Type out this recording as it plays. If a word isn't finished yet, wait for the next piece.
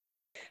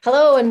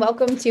Hello, and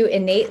welcome to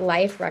Innate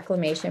Life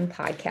Reclamation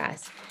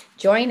Podcast.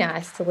 Join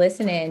us to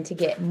listen in to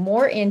get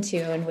more in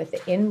tune with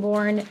the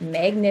inborn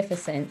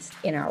magnificence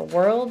in our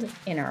world,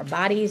 in our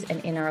bodies,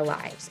 and in our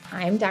lives.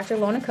 I'm Dr.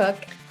 Lona Cook.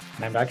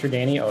 And I'm Dr.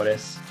 Danny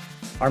Otis.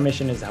 Our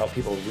mission is to help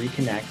people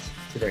reconnect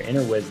to their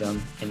inner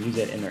wisdom and use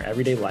it in their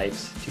everyday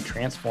lives to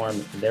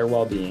transform their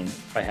well-being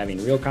by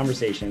having real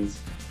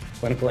conversations,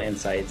 clinical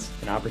insights,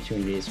 and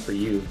opportunities for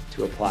you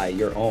to apply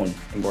your own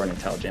inborn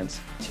intelligence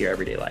to your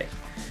everyday life.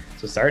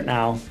 So start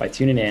now by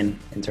tuning in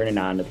and turning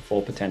on to the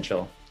full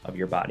potential of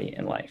your body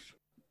and life.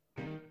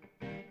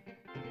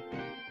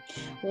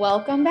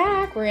 Welcome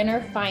back. We're in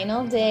our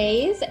final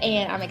days,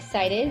 and I'm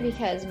excited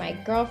because my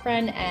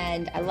girlfriend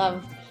and I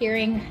love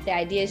hearing the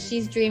ideas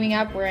she's dreaming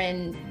up. We're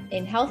in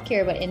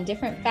healthcare, but in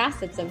different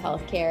facets of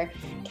healthcare.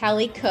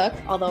 Kelli Cook,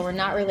 although we're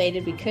not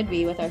related, we could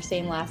be with our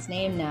same last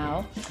name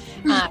now.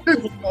 She's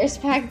a nurse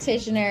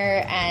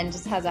practitioner and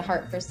just has a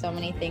heart for so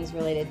many things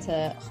related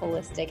to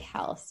holistic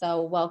health.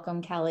 So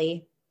welcome,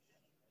 Kelli.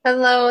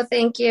 Hello,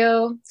 thank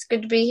you. It's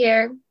good to be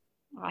here.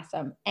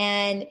 Awesome.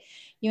 And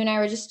you and I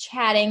were just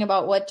chatting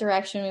about what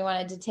direction we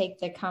wanted to take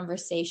the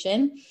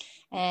conversation,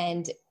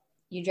 and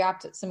you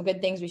dropped some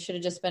good things. We should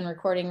have just been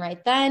recording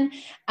right then.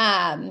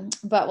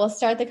 But we'll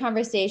start the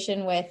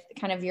conversation with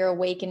kind of your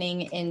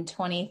awakening in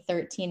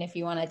 2013. If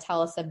you want to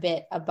tell us a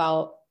bit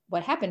about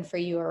what happened for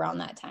you around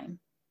that time.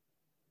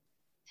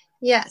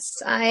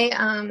 Yes, I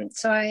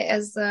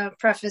as the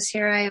preface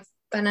here,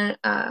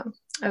 I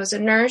was a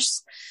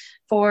nurse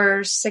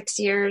for 6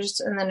 years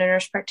and then a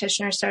nurse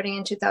practitioner starting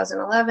in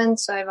 2011.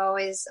 So I've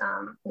always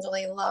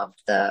really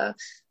loved the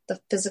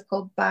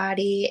physical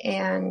body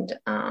and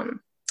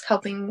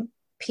helping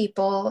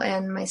people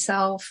and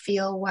myself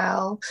feel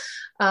well.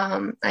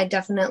 I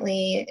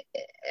definitely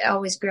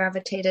always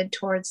gravitated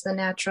towards the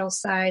natural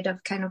side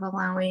of kind of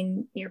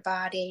allowing your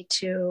body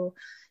to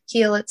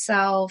heal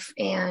itself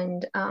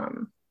and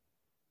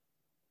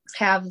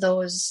have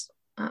those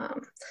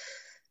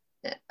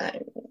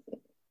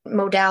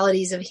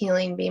modalities of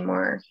healing be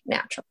more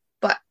natural.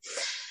 But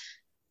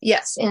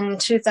yes, in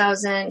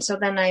 2000, so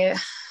then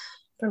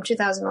from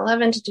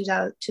 2011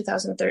 to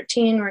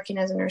 2013, working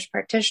as a nurse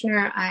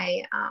practitioner,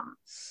 I,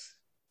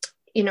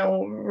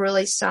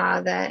 really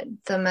saw that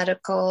the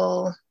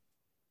medical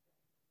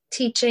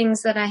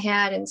teachings that I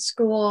had in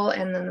school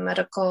and then the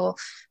medical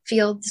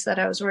fields that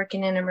I was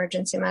working in,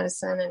 emergency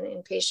medicine and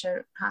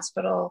inpatient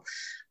hospital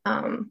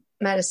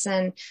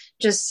medicine,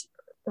 just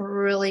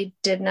really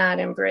did not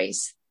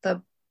embrace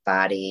the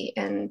body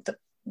and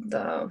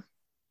the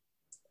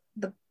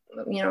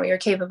your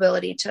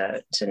capability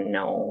to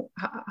know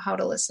how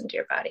to listen to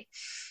your body.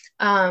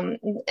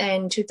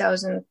 In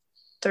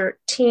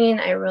 2013,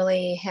 I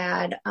really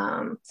had,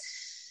 I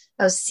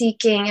was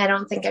seeking, I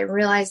don't think I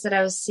realized that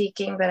I was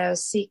seeking, but I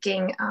was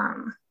seeking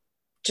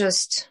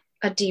just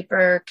a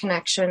deeper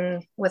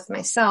connection with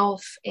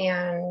myself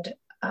and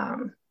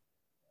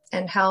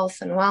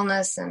health and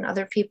wellness and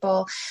other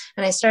people.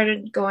 And I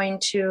started going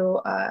to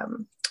a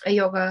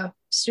yoga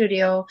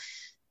studio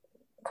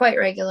quite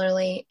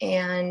regularly,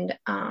 and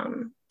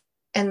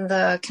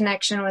the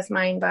connection with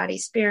mind, body,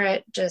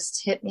 spirit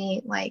just hit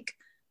me like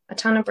a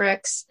ton of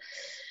bricks.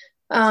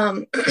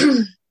 I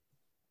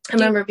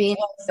remember being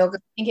yoga.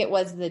 I think it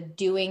was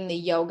doing the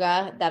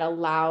yoga that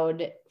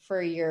allowed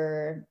for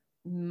your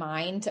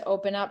mind to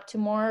open up to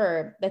more.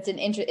 Or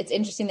it's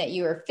interesting that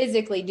you were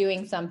physically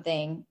doing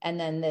something and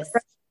then this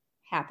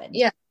happened.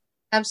 Yeah,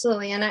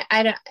 absolutely. And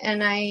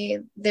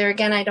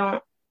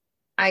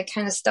I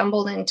kind of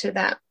stumbled into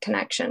that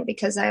connection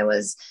because I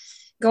was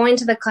going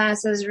to the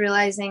classes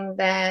realizing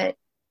that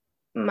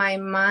my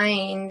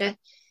mind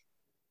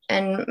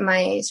and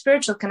my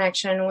spiritual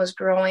connection was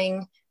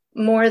growing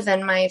more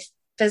than my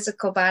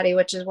physical body,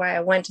 which is why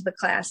I went to the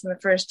class in the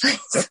first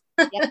place.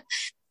 Yep.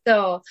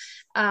 So,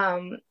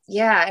 and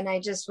I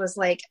just was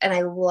like, and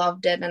I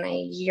loved it and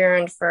I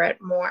yearned for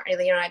it more,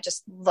 I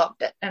just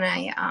loved it.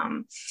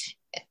 And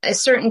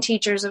certain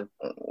teachers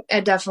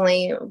I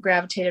definitely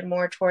gravitated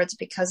more towards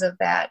because of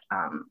that,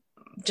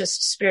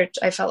 just spirit.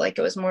 I felt like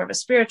it was more of a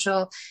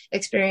spiritual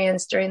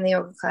experience during the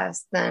yoga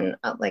class than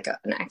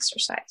an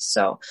exercise.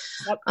 So,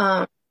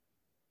 yep.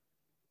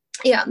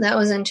 That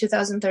was in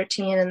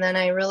 2013. And then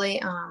I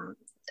really,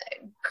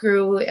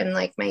 grew in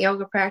like my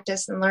yoga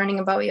practice and learning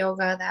about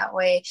yoga that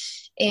way.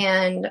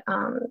 And,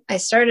 I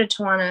started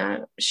to want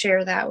to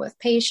share that with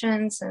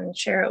patients and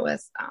share it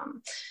with,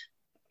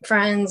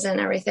 friends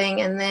and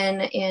everything. And then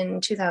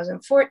in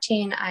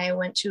 2014, I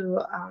went to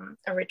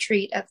a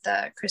retreat at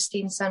the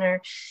Christine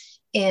Center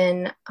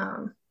in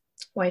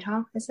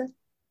Whitehall, is it?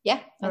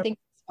 Yeah, I think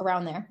it's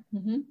around there.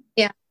 Mm-hmm.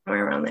 Yeah,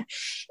 somewhere around there.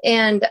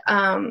 And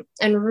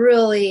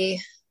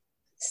really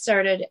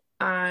started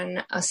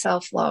on a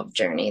self-love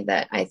journey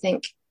that I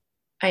think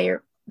I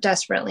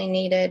desperately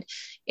needed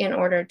in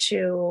order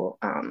to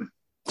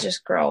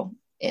just grow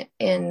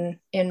in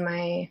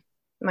my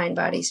mind,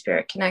 body,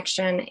 spirit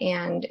connection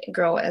and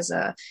grow as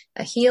a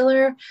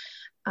healer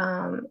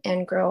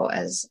and grow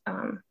as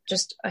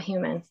just a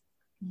human.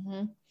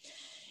 Mm-hmm.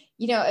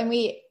 And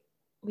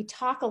we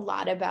talk a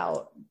lot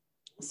about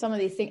some of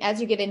these things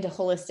as you get into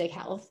holistic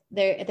health.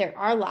 There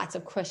are lots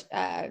of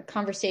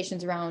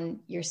conversations around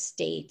your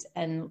state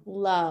and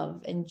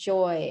love and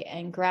joy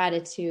and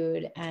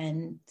gratitude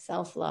and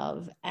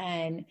self-love.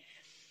 And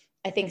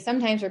I think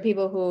sometimes for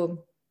people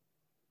who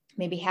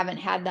maybe haven't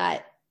had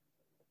that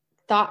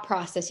thought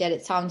process yet,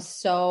 it sounds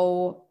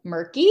so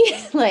murky,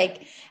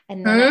 like,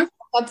 and then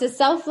up to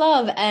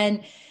self-love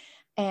and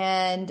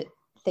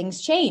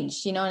things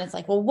changed, you know, and it's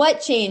like, well,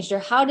 what changed, or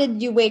how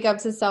did you wake up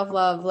to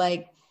self-love?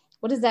 Like,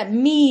 what does that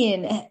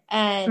mean?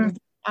 And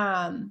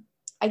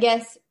I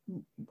guess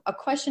a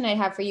question I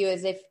have for you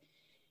is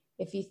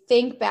if you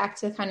think back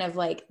to kind of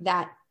like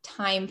that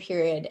time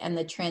period and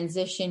the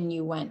transition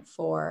you went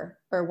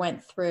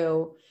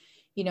through,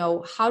 you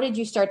know, how did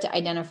you start to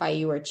identify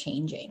you were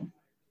changing?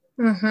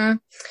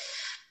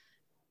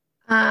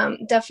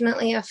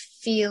 Definitely a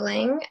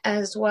feeling,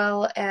 as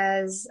well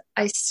as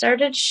I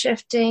started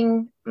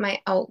shifting my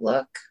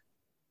outlook.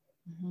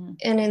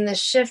 And in the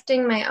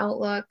shifting my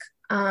outlook,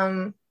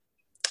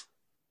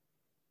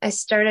 I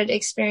started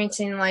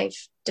experiencing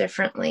life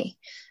differently.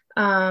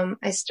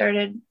 I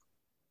started,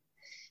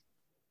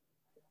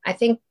 I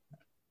think,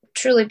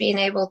 truly being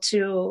able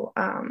to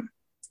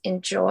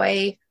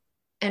enjoy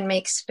and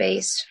make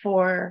space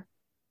for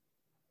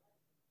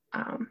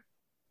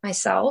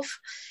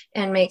myself,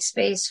 and make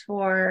space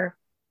for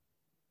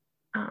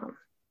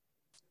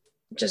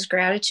just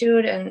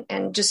gratitude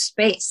and just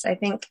space. I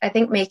think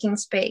making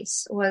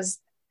space was,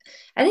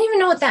 I didn't even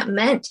know what that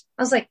meant.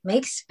 I was like,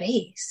 make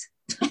space.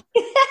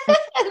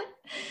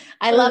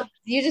 I love,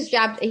 you just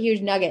dropped a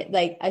huge nugget,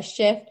 like a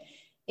shift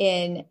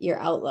in your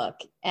outlook.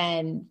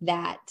 And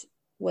that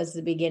was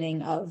the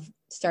beginning of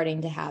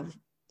starting to have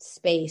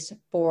space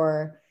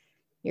for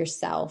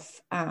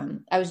yourself.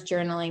 I was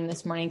journaling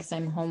this morning because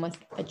I'm home with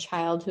a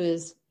child who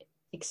is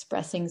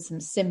expressing some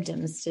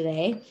symptoms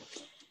today.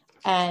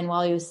 And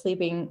while he was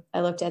sleeping,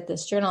 I looked at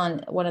this journal,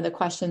 and one of the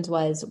questions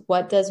was,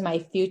 what does my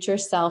future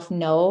self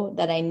know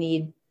that I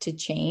need to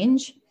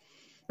change?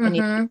 And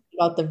you think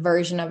about the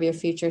version of your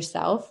future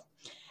self.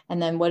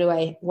 And then what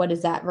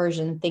is that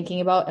version thinking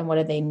about, and what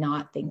are they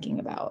not thinking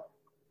about?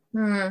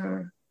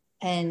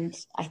 And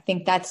I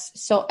think that's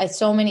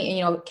so many,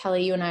 you know,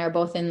 Kelli, you and I are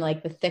both in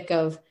like the thick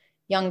of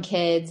young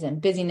kids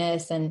and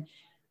busyness and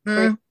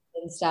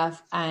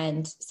stuff.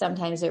 And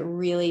sometimes it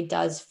really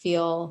does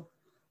feel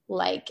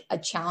like a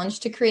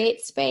challenge to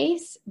create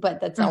space, but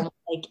that's almost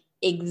like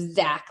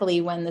exactly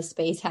when the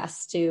space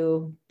has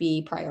to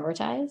be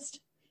prioritized.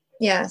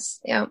 Yes.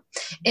 Yeah.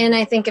 And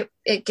I think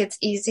it gets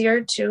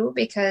easier too,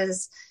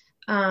 because,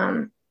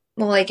 well,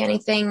 like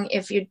anything,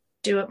 if you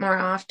do it more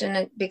often,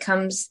 it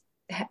becomes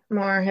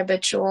more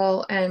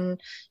habitual.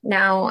 And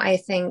now I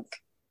think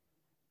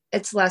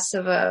it's less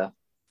of a,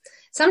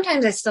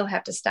 sometimes I still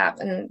have to stop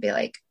and be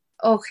like,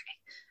 okay,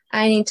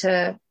 I need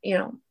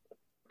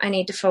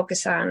to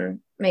focus on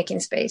making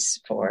space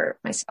for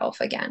myself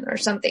again or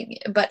something.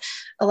 But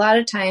a lot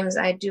of times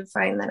I do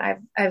find that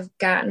I've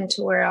gotten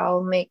to where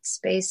I'll make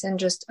space in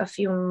just a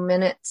few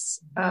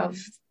minutes of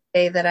the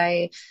day, that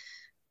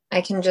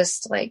I can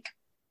just like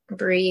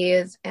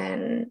breathe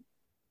and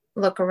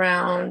look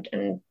around,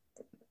 and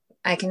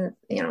I can,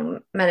 you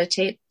know,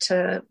 meditate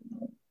to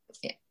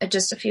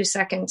just a few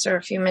seconds or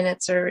a few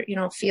minutes, or, you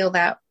know, feel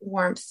that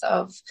warmth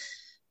of,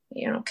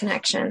 you know,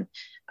 connection.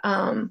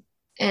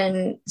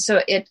 And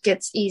so it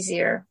gets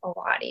easier, a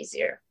lot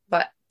easier,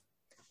 but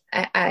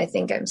I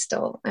think I'm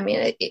still, I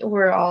mean,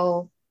 we're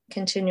all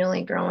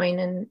continually growing.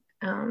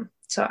 And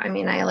so, I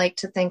mean, I like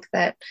to think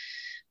that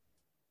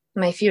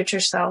my future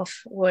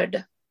self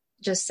would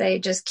just say,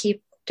 just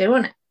keep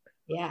doing it.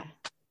 Yeah.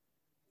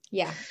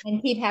 Yeah.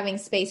 And keep having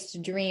space to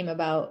dream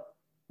about,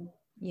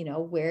 you know,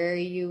 where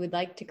you would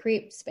like to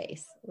create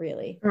space,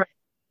 really.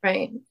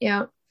 Right.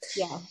 Yeah.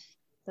 Yeah.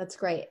 That's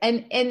great.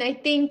 And I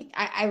think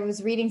I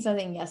was reading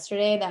something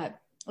yesterday that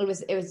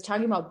it was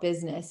talking about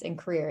business and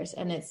careers.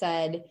 And it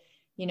said,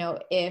 you know,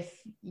 if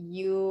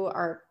you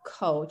are a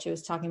coach, it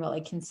was talking about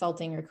like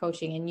consulting or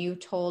coaching, and you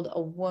told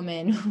a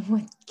woman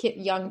with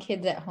young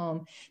kids at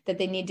home that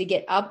they need to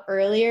get up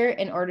earlier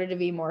in order to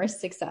be more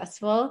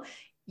successful,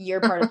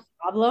 you're part of the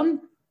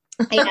problem.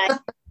 And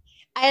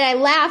I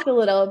laughed a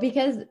little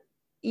because,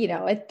 you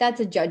know, that's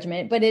a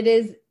judgment, but it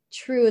is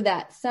true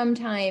that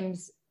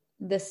sometimes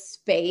the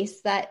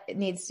space that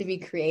needs to be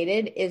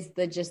created is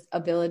the just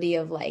ability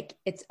of like,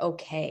 it's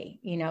okay.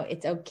 You know,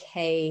 it's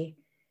okay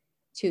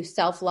to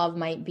self-love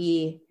might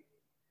be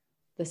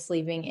the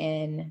sleeping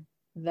in,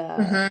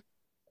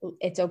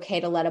 it's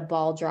okay to let a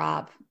ball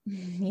drop,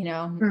 you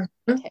know,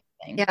 type of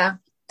thing. Yeah.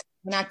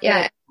 Not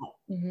yeah.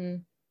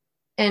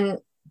 And,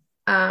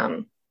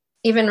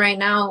 even right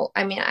now,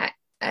 I mean,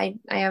 I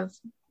have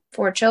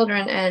 4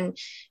 children, and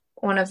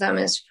one of them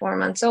is 4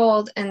 months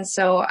old. And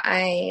so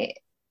I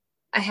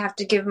have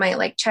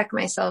to check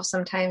myself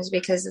sometimes,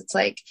 because it's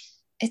like,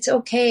 it's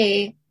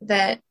okay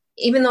that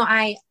even though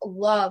I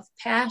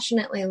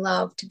passionately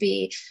love to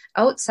be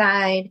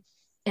outside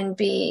and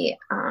be,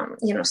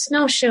 you know,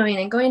 snowshoeing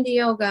and going to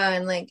yoga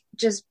and like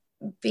just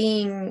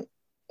being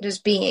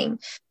just being.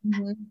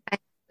 Mm-hmm.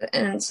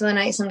 And so then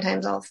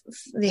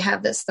they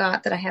have this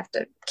thought that I have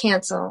to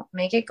cancel,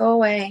 make it go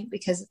away,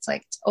 because it's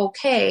like, it's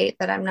okay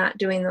that I'm not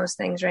doing those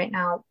things right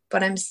now,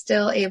 but I'm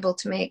still able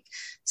to make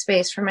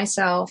space for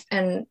myself.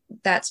 And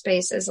that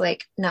space is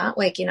like not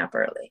waking up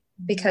early,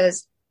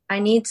 because I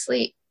need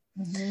sleep.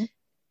 Mm-hmm.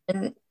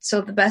 And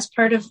so the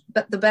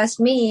best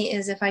me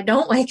is if I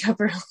don't wake up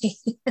early.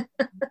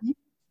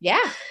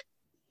 Yeah,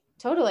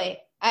 totally.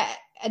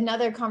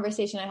 Another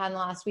conversation I had in the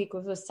last week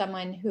was with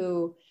someone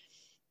who,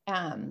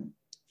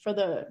 for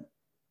the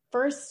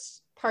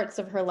first parts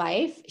of her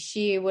life,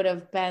 she would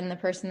have been the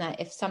person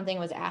that if something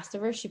was asked of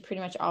her, she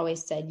pretty much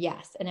always said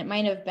yes. And it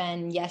might have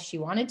been yes, she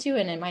wanted to.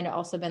 And it might have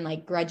also been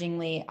like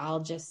grudgingly, I'll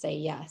just say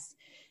yes.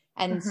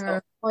 And so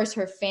of course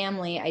her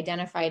family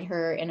identified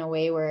her in a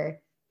way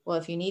where, well,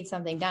 if you need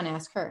something done,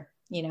 ask her,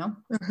 you know?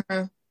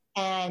 Mm-hmm.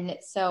 And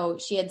so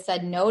she had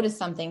said no to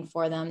something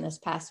for them this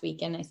past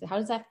weekend. I said, how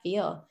does that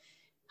feel?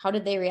 How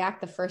did they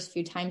react the first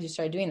few times you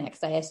started doing that?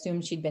 Because I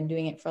assumed she'd been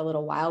doing it for a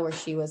little while, where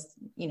she was,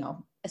 you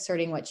know,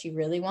 asserting what she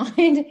really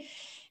wanted.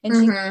 And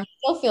she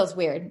still feels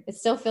weird. It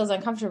still feels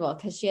uncomfortable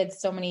because she had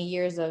so many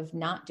years of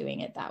not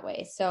doing it that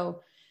way.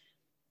 So,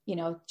 you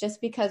know,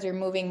 just because you're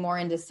moving more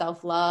into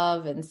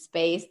self-love and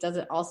space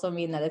doesn't also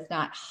mean that it's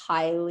not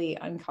highly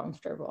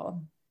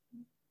uncomfortable.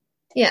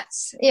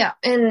 Yes. Yeah.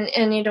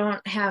 And you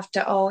don't have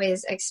to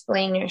always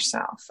explain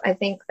yourself. I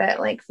think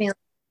that like feeling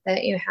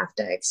that you have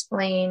to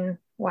explain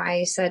why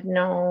you said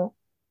no,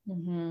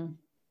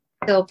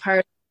 still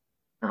part,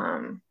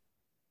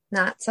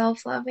 not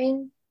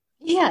self-loving.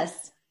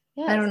 Yes.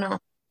 I don't know.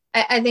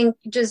 I think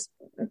just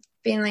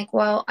being like,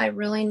 well, I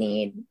really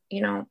need,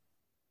 you know,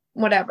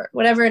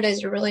 whatever it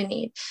is you really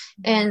need.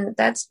 And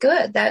that's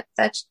good.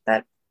 That's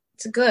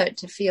good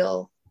to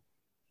feel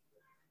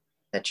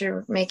that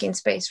you're making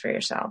space for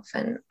yourself.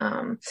 And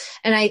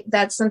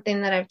that's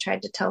something that I've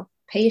tried to tell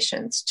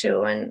patients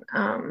too.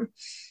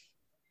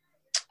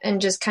 And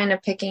just kind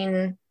of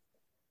picking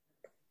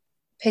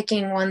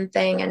one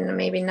thing, and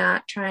maybe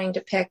not trying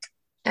to pick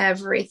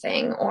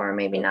everything, or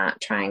maybe not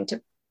trying to,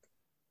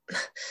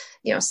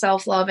 you know,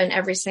 self-love in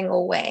every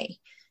single way,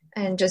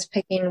 and just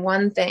picking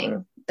one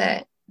thing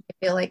that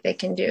I feel like they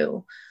can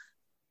do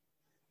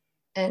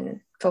and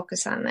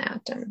focus on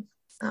that. And,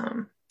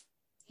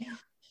 yeah.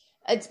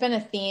 It's been a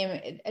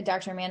theme.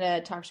 Dr.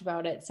 Amanda talked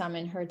about it some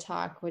in her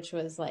talk, which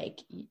was like,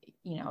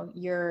 you know,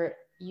 you're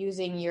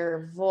using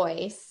your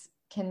voice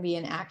can be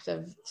an act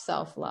of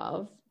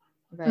self-love,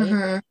 right?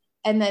 Mm-hmm.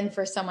 And then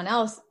for someone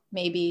else,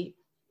 maybe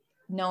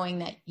knowing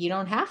that you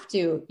don't have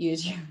to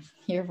use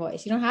your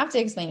voice, you don't have to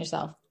explain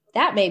yourself,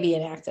 that may be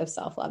an act of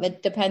self-love.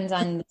 It depends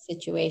on the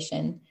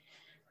situation,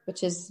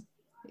 which is,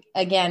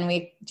 again,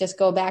 we just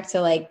go back to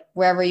like,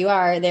 wherever you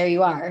are, there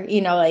you are, you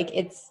know, like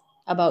it's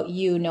about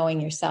you knowing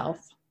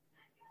yourself.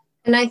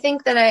 And I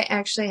think that I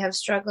actually have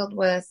struggled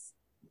with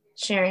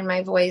sharing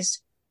my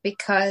voice,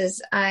 because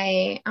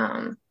I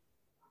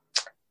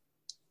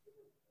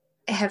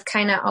have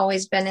kind of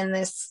always been in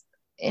this,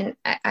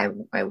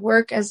 I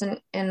work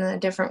in a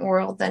different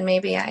world than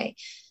maybe I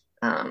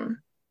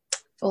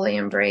fully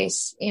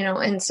embrace, you know,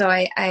 and so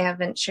I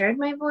haven't shared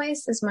my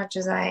voice as much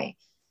as I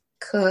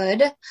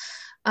could.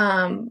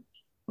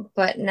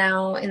 But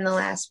now in the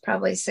last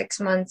probably 6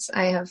 months,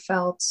 I have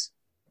felt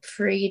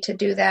free to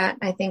do that.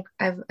 I think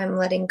I'm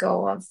letting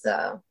go of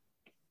the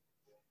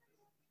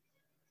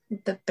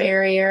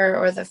barrier,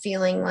 or the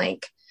feeling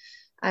like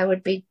I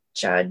would be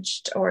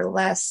judged or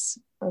less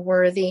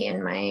worthy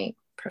in my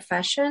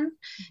profession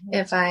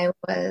if I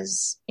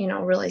was, you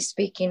know, really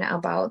speaking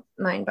about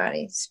mind,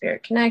 body,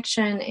 spirit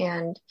connection,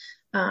 and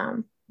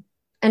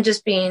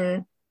just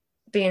being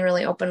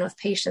really open with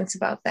patients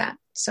about that.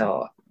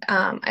 So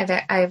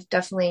I've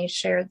definitely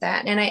shared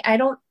that, and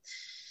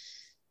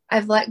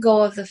I've let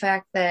go of the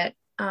fact that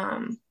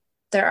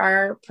there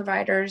are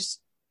providers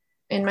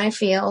in my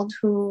field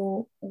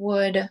who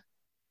would,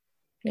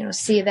 you know,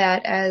 see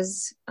that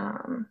as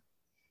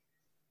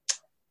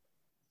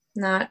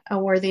not a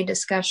worthy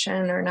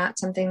discussion, or not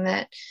something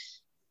that,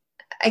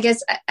 I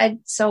guess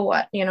so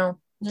what, you know,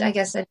 I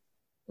guess I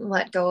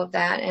let go of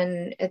that,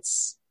 and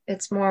it's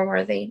more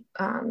worthy.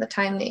 The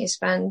time that you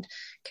spend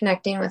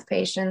connecting with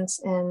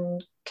patients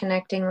and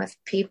connecting with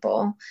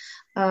people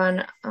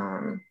on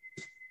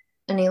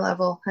any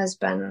level has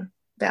been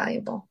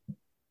valuable.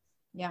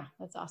 Yeah,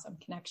 that's awesome.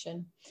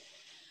 Connection.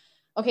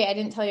 Okay, I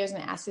didn't tell you I was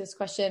going to ask you this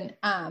question,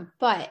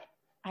 but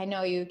I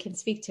know you can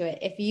speak to it.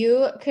 If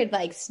you could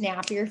like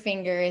snap your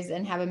fingers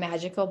and have a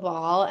magical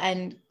ball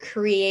and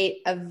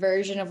create a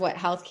version of what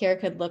healthcare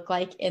could look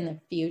like in the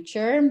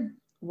future,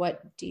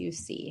 what do you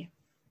see?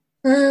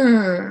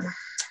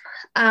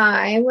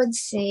 I would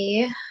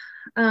see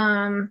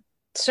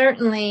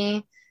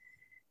certainly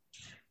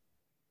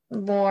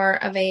more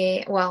of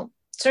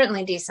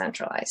certainly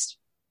decentralized,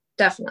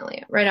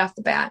 definitely right off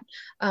the bat.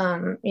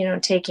 You know,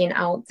 taking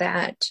out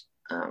that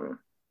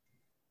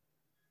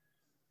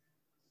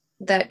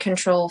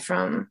control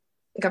from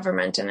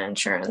government and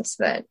insurance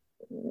that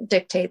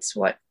dictates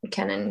what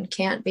can and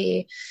can't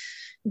be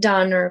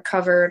done or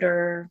covered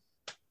or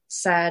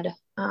said,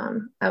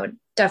 I would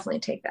definitely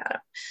take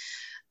that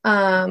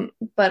up.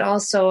 But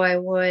also I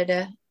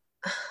would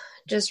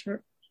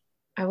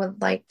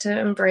like to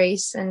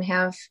embrace and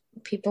have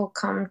people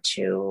come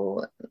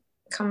to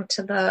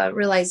the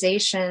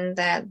realization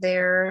that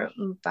their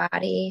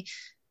body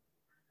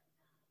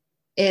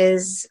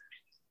is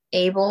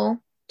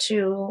able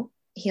to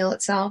heal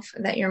itself,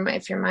 that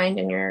if your mind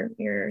and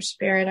your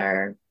spirit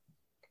are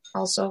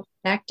also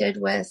connected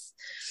with,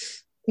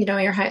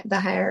 the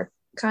higher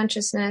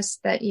consciousness,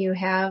 that you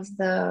have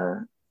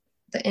the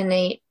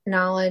innate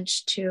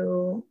knowledge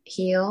to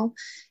heal.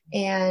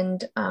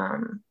 And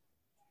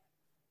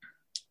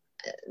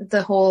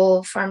the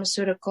whole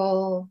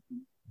pharmaceutical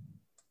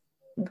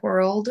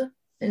world,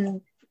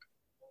 and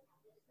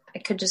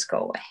it could just go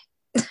away.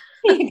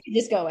 You could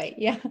just go away.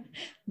 Yeah.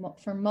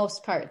 For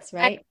most parts,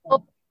 right?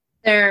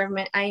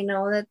 I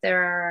know that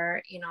there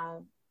are,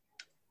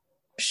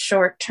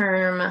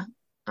 short-term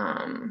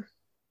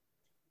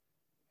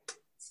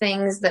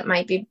things that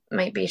might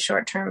be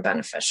short-term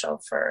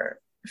beneficial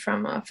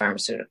from a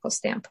pharmaceutical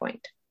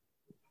standpoint.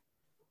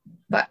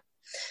 But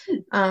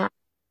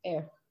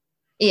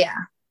yeah,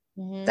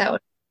 that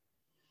would.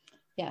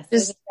 Yes,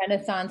 there's a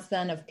renaissance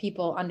then of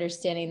people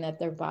understanding that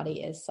their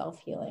body is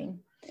self-healing.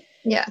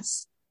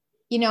 Yes.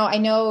 I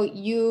know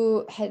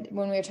you had,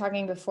 when we were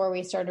talking before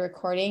we started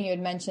recording, you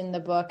had mentioned the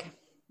book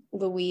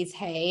Louise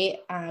Hay,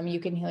 You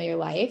Can Heal Your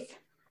Life.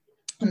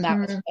 And that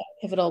was a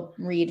pivotal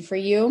read for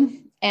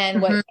you.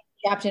 And what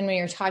dropped in when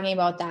you were talking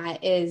about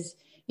that is,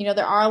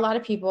 there are a lot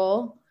of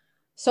people,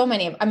 so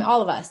many of,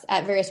 all of us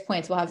at various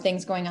points will have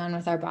things going on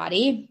with our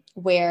body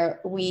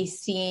where we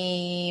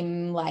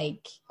seem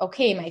like,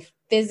 okay, my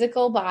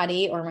physical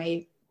body or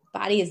my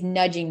body is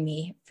nudging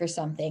me for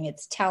something.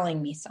 It's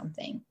telling me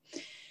something.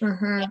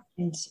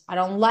 And I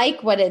don't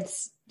like what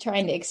it's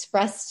trying to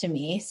express to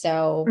me.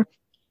 So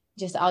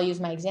I'll use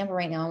my example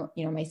right now.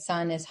 My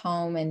son is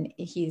home and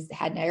he's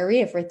had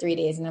diarrhea for 3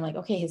 days. And I'm like,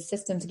 okay, his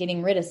system's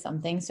getting rid of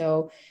something.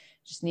 So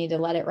just need to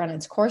let it run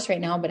its course right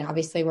now. But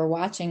obviously we're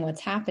watching what's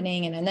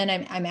happening. And then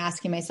I'm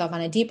asking myself on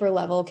a deeper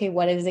level, okay,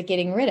 what is it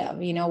getting rid of?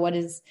 What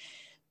is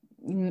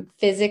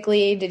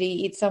physically, did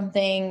he eat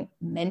something?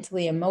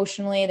 Mentally,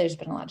 emotionally, there's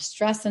been a lot of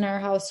stress in our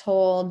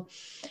household.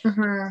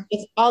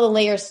 It's all the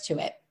layers to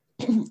it.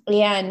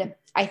 And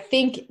I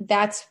think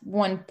that's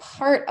one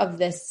part of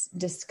this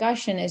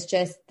discussion is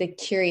just the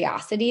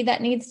curiosity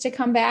that needs to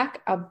come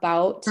back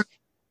about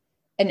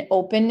an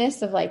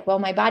openness of like, well,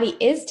 my body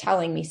is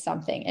telling me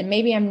something and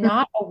maybe I'm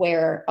not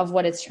aware of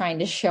what it's trying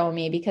to show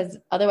me, because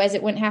otherwise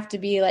it wouldn't have to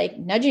be like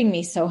nudging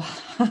me so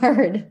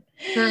hard.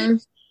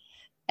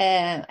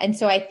 And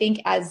so I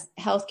think as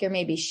healthcare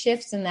maybe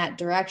shifts in that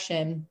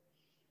direction,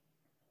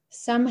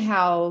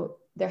 somehow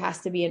there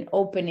has to be an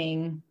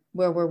opening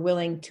where we're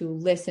willing to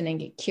listen and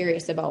get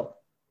curious about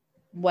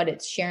what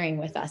it's sharing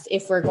with us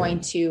if we're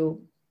going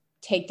to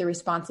take the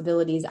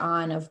responsibilities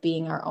on of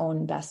being our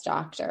own best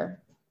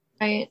doctor.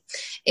 Right.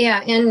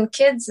 Yeah. And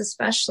kids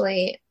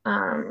especially,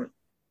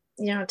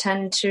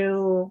 tend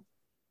to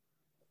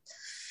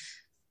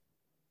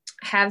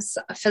have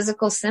a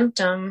physical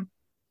symptom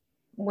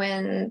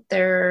when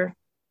they're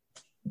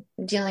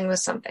dealing with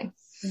something.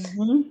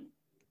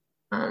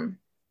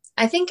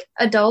 I think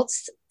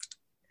adults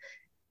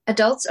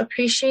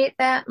appreciate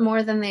that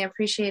more than they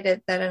appreciate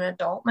it that an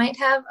adult might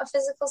have a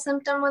physical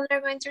symptom when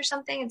they're going through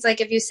something. It's like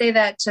if you say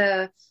that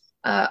to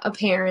a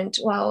parent,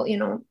 well,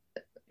 do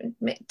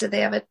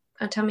they have a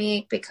tummy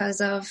ache because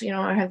of,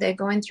 or have they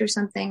going through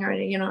something, or,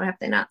 have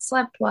they not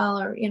slept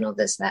well, or,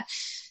 this, that.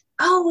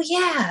 Oh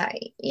yeah.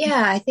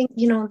 Yeah. I think,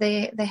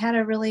 they had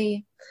a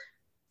really,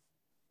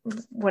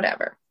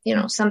 whatever,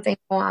 something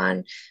go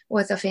on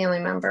with a family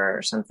member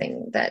or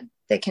something that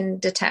they can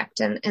detect,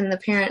 and the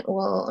parent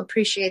will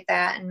appreciate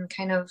that and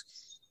kind of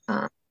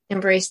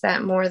embrace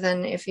that more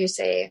than if you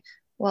say,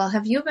 well,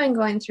 have you been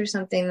going through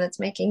something that's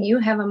making you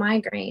have a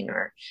migraine,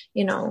 or,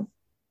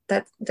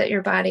 that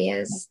your body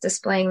is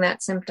displaying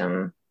that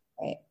symptom.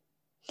 Right.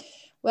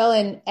 Well,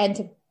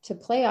 and to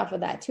play off of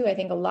that too, I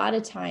think a lot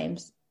of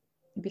times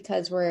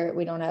because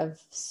we don't have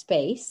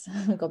space,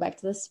 go back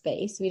to the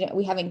space.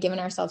 We haven't given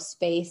ourselves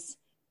space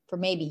for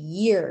maybe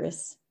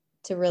years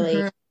to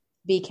really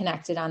be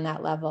connected on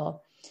that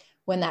level.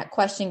 When that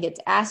question gets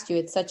asked you,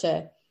 it's such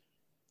a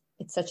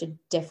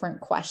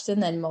different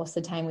question than most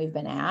of the time we've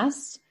been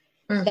asked.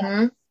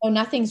 That,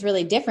 nothing's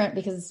really different,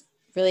 because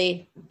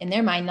really in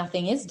their mind,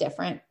 nothing is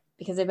different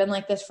because they've been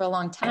like this for a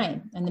long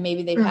time. And then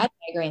maybe they've had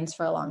migraines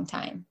for a long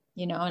time,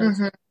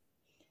 and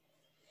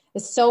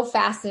it's so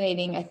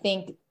fascinating. I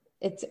think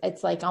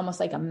it's like almost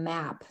like a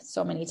map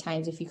so many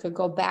times. If you could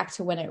go back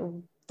to when it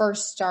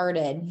first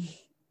started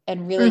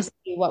and really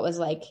see what was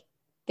like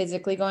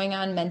physically going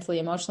on, mentally,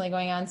 emotionally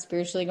going on,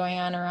 spiritually going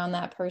on around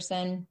that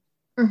person,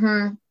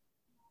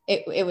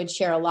 it would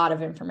share a lot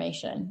of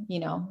information,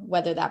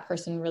 whether that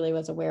person really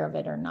was aware of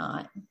it or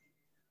not.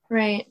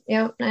 Right.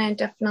 Yep. I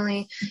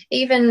definitely,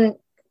 even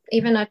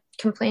a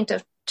complaint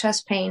of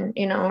chest pain,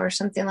 or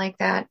something like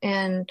that.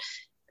 And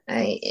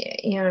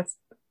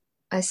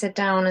I sit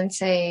down and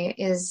say,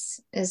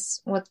 is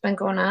what's been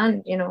going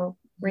on,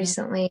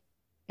 recently?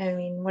 I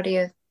mean,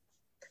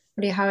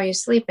 how are you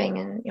sleeping?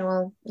 And,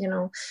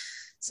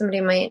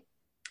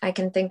 I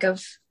can think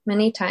of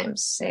many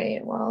times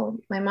say, well,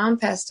 my mom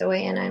passed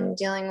away and I'm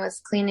dealing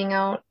with cleaning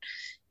out,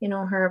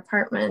 her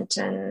apartment,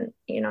 and,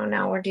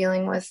 now we're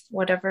dealing with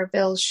whatever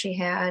bills she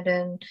had.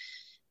 And,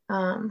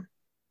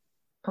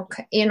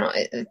 okay.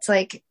 It's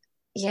like,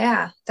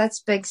 yeah, that's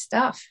big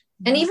stuff.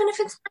 And even if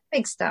it's not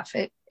big stuff,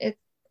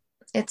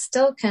 it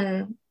still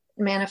can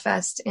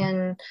manifest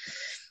in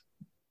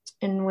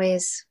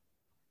ways.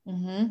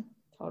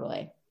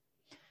 Totally.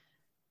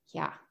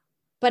 Yeah.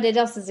 But it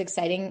also is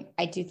exciting.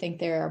 I do think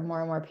there are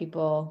more and more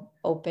people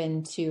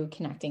open to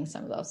connecting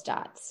some of those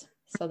dots.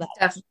 So that's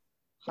definitely,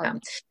 yeah.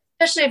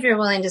 Especially if you're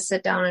willing to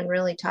sit down and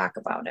really talk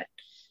about it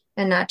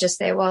and not just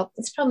say, well,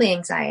 it's probably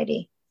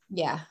anxiety.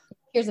 Yeah.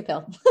 Here's a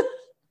pill.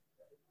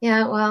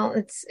 Yeah.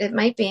 Well, it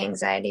might be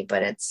anxiety,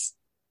 but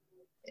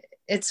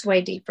it's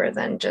way deeper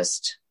than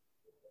just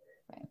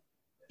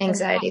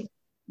anxiety.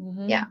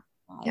 Yeah.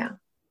 Yeah.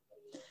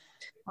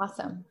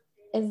 Awesome.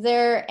 Is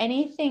there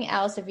anything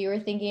else, if you were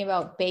thinking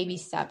about baby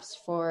steps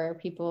for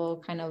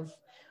people kind of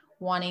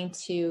wanting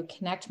to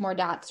connect more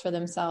dots for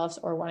themselves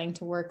or wanting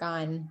to work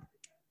on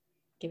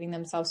giving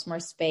themselves more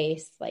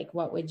space, like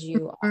what would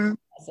you offer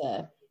as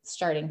a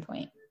starting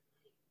point?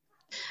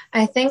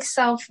 I think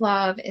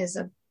self-love is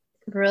a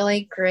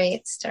really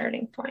great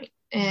starting point.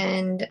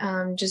 And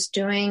just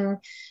doing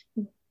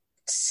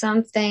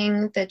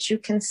something that you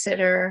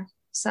consider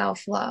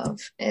self-love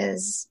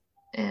is,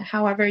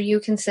 however you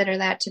consider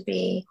that to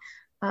be,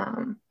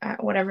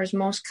 whatever's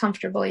most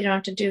comfortable. You don't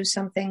have to do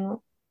something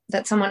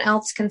that someone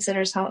else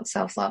considers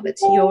self-love.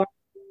 It's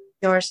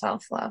your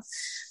self-love.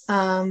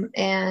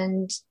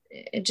 And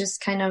it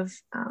just kind of,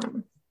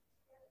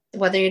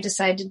 whether you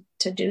decide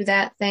to do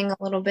that thing a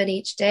little bit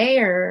each day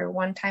or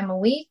one time a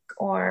week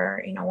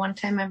or, one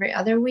time every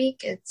other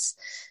week,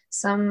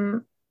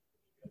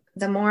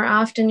 the more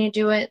often you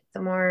do it,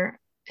 the more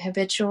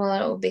habitual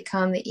it will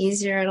become, the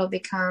easier it'll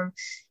become.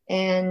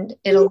 And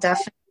it'll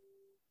definitely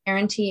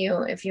guarantee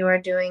you, if you are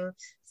doing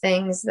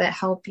things that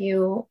help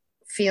you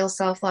feel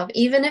self-love,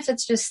 even if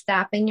it's just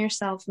stopping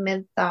yourself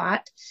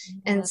mid-thought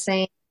and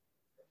saying,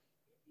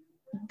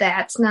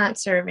 that's not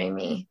serving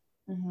me.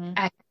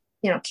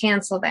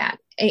 Cancel that.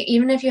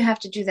 Even if you have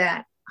to do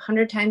that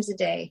 100 times a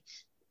day,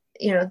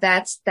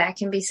 that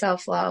can be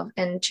self-love,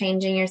 and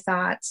changing your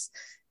thoughts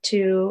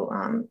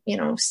to,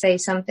 say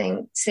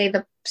something, say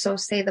the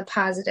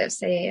positive.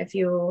 Say, if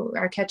you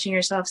are catching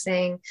yourself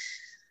saying,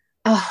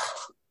 oh,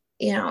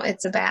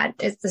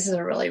 this is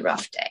a really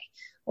rough day.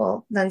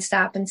 Well, then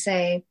stop and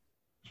say,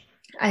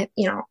 I'm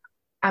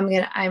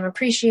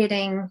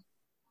appreciating,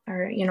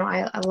 or,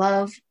 I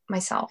love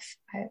myself.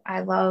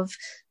 I love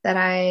that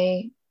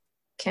I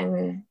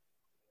can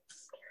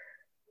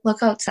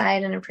look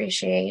outside and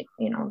appreciate,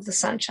 the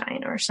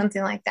sunshine or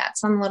something like that.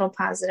 Some little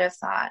positive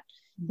thought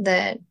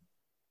that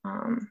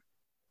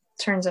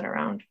turns it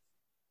around.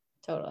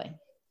 Totally.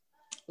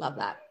 Love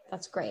that.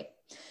 That's great.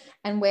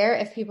 And where,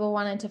 if people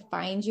wanted to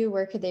find you,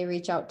 where could they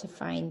reach out to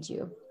find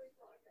you?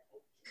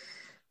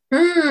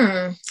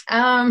 I'm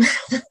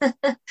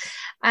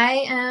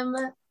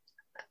a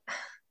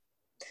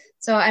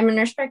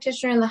nurse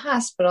practitioner in the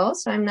hospital,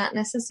 so I'm not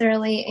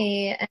necessarily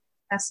an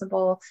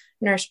accessible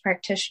nurse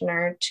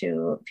practitioner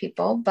to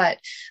people, but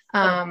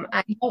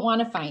I don't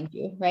want to find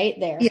you right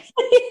there.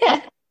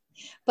 Yeah.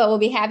 But we'll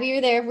be happy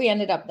you're there if we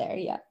ended up there.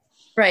 Yeah.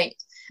 Right.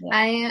 Yeah.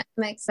 I am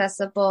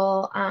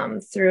accessible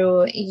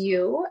through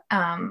you.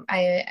 I'm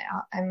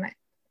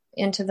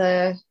into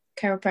the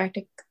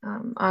chiropractic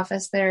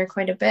office there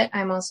quite a bit.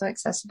 I'm also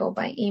accessible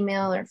by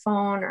email or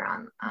phone or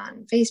on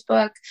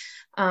Facebook.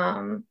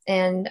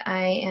 And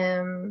I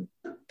am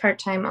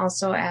part-time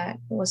also at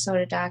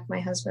Wasota Doc, my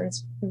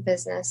husband's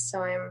business.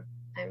 So I'm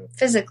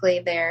physically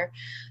there,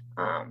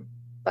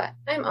 but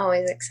I'm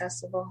always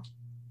accessible.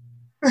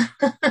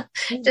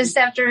 Just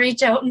have to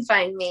reach out and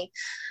find me.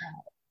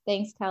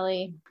 Thanks,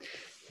 Kelli.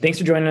 Thanks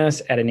for joining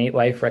us at Innate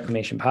Life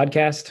Reclamation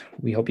Podcast.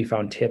 We hope you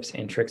found tips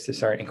and tricks to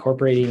start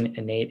incorporating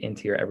Innate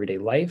into your everyday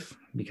life,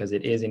 because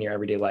it is in your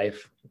everyday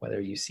life, whether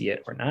you see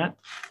it or not.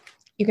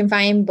 You can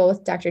find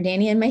both Dr.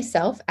 Danny and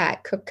myself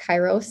at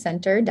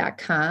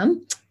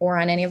cookchirocenter.com or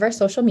on any of our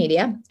social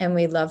media. And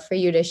we'd love for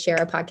you to share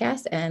our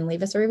podcast and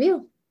leave us a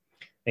review.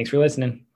 Thanks for listening.